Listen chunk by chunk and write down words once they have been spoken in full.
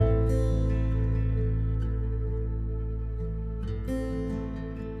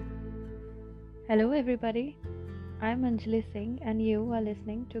Hello, everybody. I'm Anjali Singh, and you are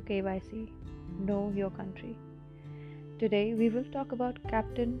listening to KYC Know Your Country. Today, we will talk about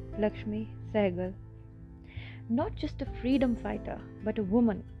Captain Lakshmi Sehgal, not just a freedom fighter, but a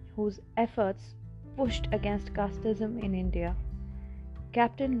woman whose efforts pushed against casteism in India.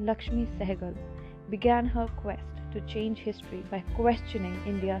 Captain Lakshmi Sehgal began her quest to change history by questioning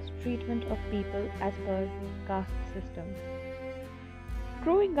India's treatment of people as per caste system.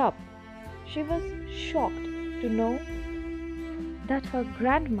 Growing up, she was shocked to know that her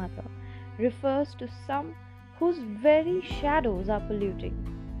grandmother refers to some whose very shadows are polluting.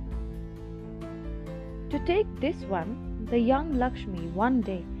 To take this one, the young Lakshmi one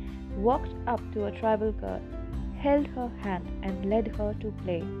day walked up to a tribal girl, held her hand, and led her to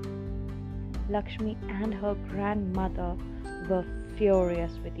play. Lakshmi and her grandmother were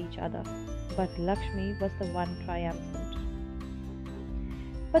furious with each other, but Lakshmi was the one triumphant.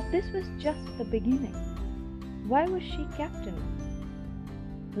 But this was just the beginning. Why was she captain?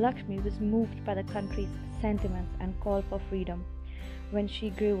 Lakshmi was moved by the country's sentiments and call for freedom. When she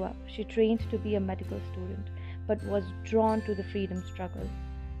grew up, she trained to be a medical student, but was drawn to the freedom struggle.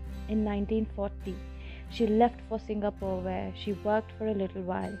 In 1940, she left for Singapore, where she worked for a little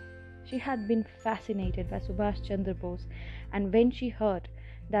while. She had been fascinated by Subhash Chandra Bose, and when she heard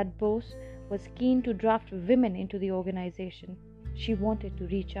that Bose was keen to draft women into the organization, she wanted to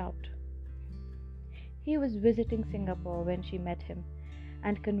reach out. He was visiting Singapore when she met him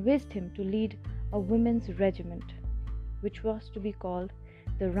and convinced him to lead a women's regiment, which was to be called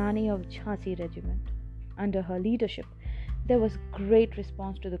the Rani of Jhansi Regiment. Under her leadership, there was great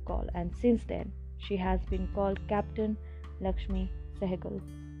response to the call, and since then, she has been called Captain Lakshmi Sehgal.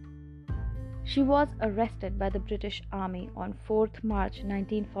 She was arrested by the British Army on 4th March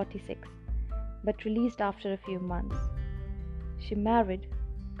 1946, but released after a few months. She married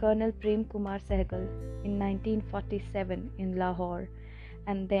Colonel Prem Kumar Sehgal in 1947 in Lahore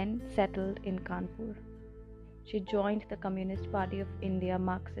and then settled in Kanpur. She joined the Communist Party of India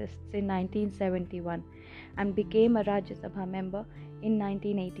Marxists in 1971 and became a Rajya Sabha member in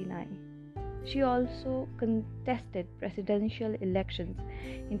 1989. She also contested presidential elections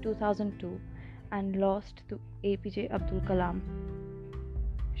in 2002 and lost to APJ Abdul Kalam.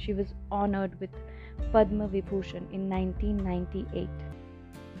 She was honored with Padma Vibhushan in 1998.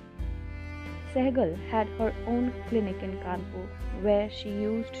 Sehgal had her own clinic in Kanpur where she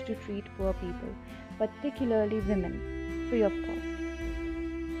used to treat poor people, particularly women, free of cost.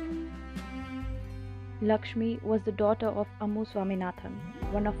 Lakshmi was the daughter of Ammu Swaminathan,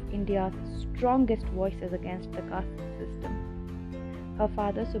 one of India's strongest voices against the caste system. Her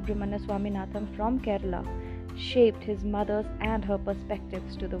father, Subramanya Swaminathan from Kerala, shaped his mother's and her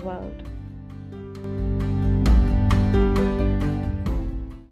perspectives to the world.